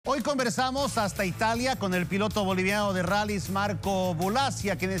Hoy conversamos hasta Italia con el piloto boliviano de rallies Marco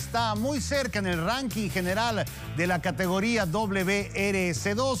Bulacia, quien está muy cerca en el ranking general de la categoría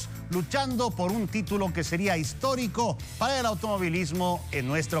WRC2, luchando por un título que sería histórico para el automovilismo en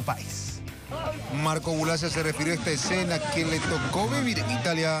nuestro país. Marco Bulacia se refirió a esta escena que le tocó vivir en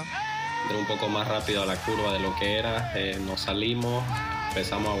Italia. Entré un poco más rápido a la curva de lo que era, nos salimos,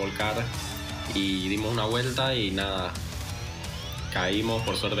 empezamos a volcar y dimos una vuelta y nada, caímos,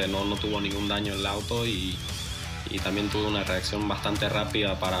 por suerte no tuvo ningún daño el auto y también tuve una reacción bastante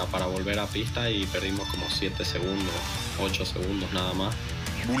rápida para volver a pista y perdimos como 7 segundos, 8 segundos nada más.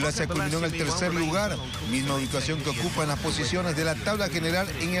 Bulacia culminó en el tercer lugar, misma ubicación que ocupa en las posiciones de la tabla general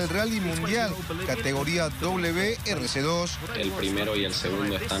en el Rally Mundial, categoría WRC2. El primero y el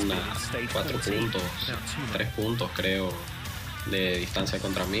segundo están a 4 puntos, 3 puntos creo, de distancia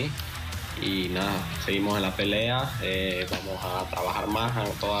contra mí. Y nada, seguimos en la pelea, vamos a trabajar más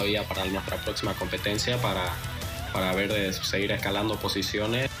todavía para nuestra próxima competencia para ver de seguir escalando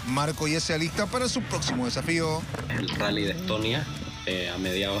posiciones. Marco ya se alista para su próximo desafío. El Rally de Estonia, a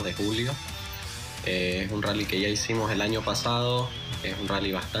mediados de julio. Es un rally que ya hicimos el año pasado, es un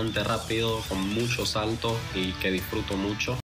rally bastante rápido, con muchos saltos y que disfruto mucho.